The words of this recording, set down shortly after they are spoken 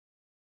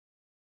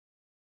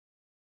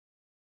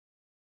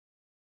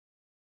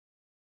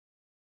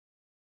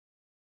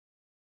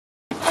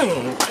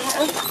Man,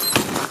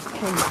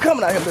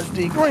 coming out here, Mr.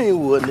 D.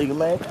 Greenwood, nigga,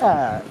 man.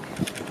 God.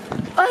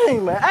 Hey,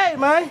 man. Hey,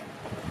 man.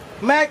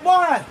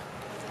 MacBoy.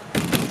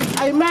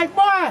 Hey,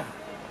 MacBoy.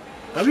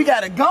 Man, we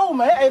gotta go,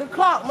 man. 8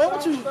 o'clock, man.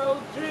 What you? Man,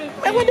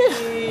 what this?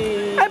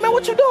 Hey, man,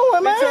 what you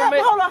doing, man?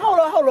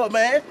 Hold up,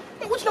 man.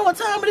 Man, what you know what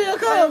time it is,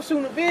 cuz? I'm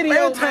shooting a video,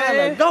 man. Time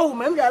to go,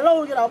 man. We got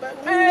low to get out, man.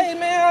 Hey,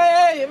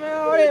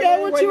 man. We got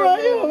what you right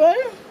here, man.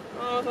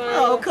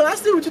 Oh, cuz, I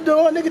see what you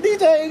doing. Nigga,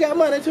 DJ ain't got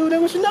money, too.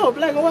 Then what you know?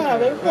 Black and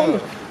white, man.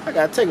 I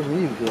gotta take it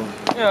from you, cuz.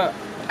 Yeah.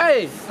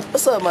 Hey.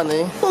 What's up, my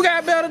name? Who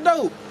got better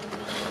dope?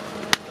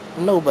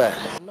 Nobody.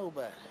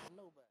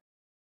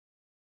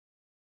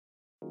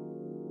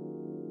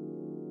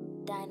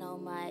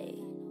 Dynamite,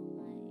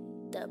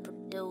 the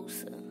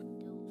producer.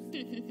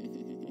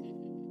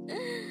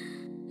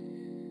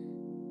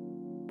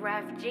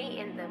 Raf G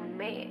in the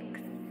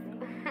mix.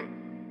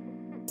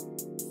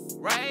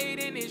 Right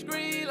in this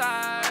green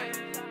light,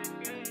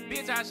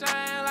 bitch, I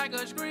shine like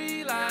a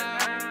street light.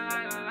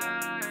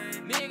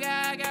 Nigga,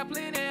 I got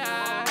plenty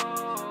high.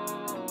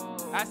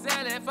 I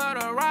sell it for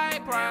the right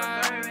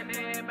price.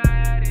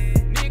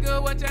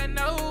 Nigga, what you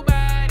know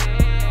about it?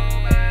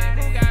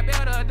 Who got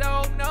better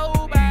dope?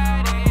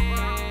 Nobody.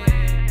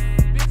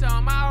 Bitch,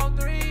 I'm all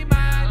 3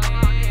 miles.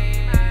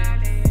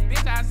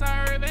 Bitch, I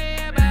serve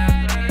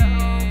everybody.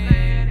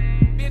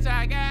 Bitch,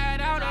 I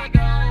got all the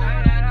dope.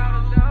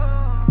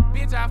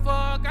 Bitch, I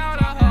fuck all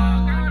the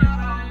hoes.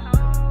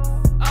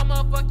 I'ma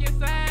fuck your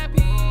side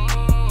piece.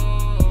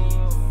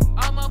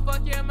 I'ma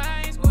fuck your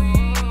main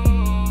squeeze.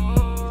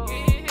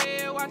 Getting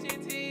head, watching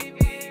TV.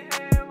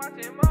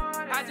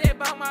 I just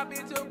bought my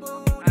bitch a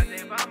booty.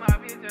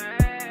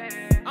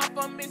 I'm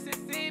from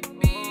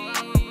Mississippi.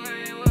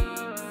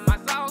 My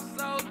sauce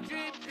so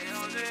drippy.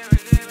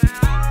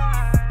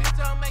 Bitch,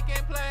 I'm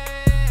making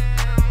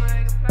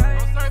plays.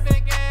 I'm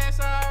serving gas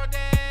all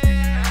day.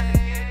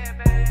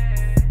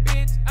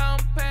 Bitch, I'm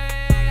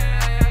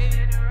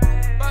paid.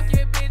 Fuck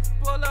your bitch,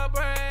 pull a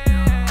brain.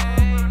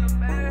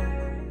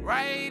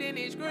 Right in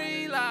this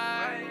green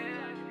light.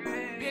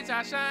 Bitch,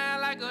 I shine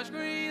like a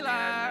street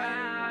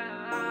light.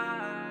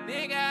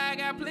 Nigga, I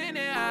got plenty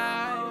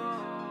high.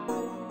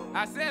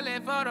 I sell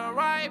it for the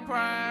right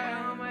price.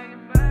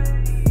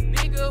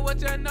 Nigga,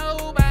 what you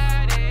know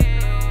about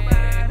it?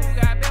 Who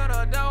got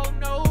better dope?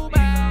 Nobody.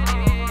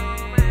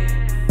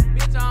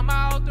 Bitch, I'm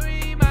all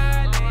 3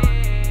 miles.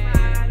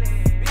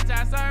 Bitch,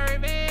 I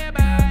serve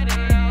everybody.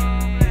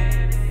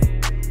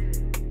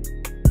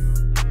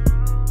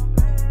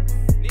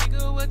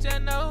 Nigga, what you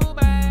know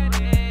about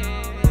it?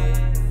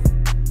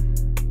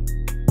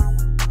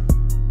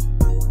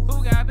 Who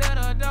got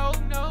better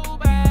dope?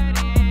 Nobody.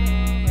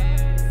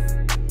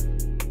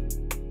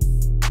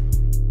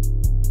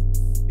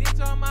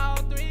 I'm all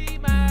 3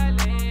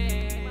 miles.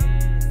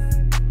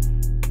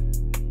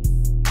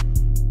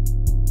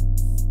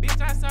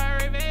 Bitch, I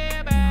serve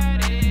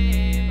everybody.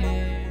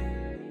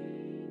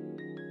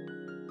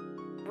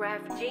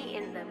 Raf G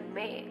in the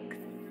mix.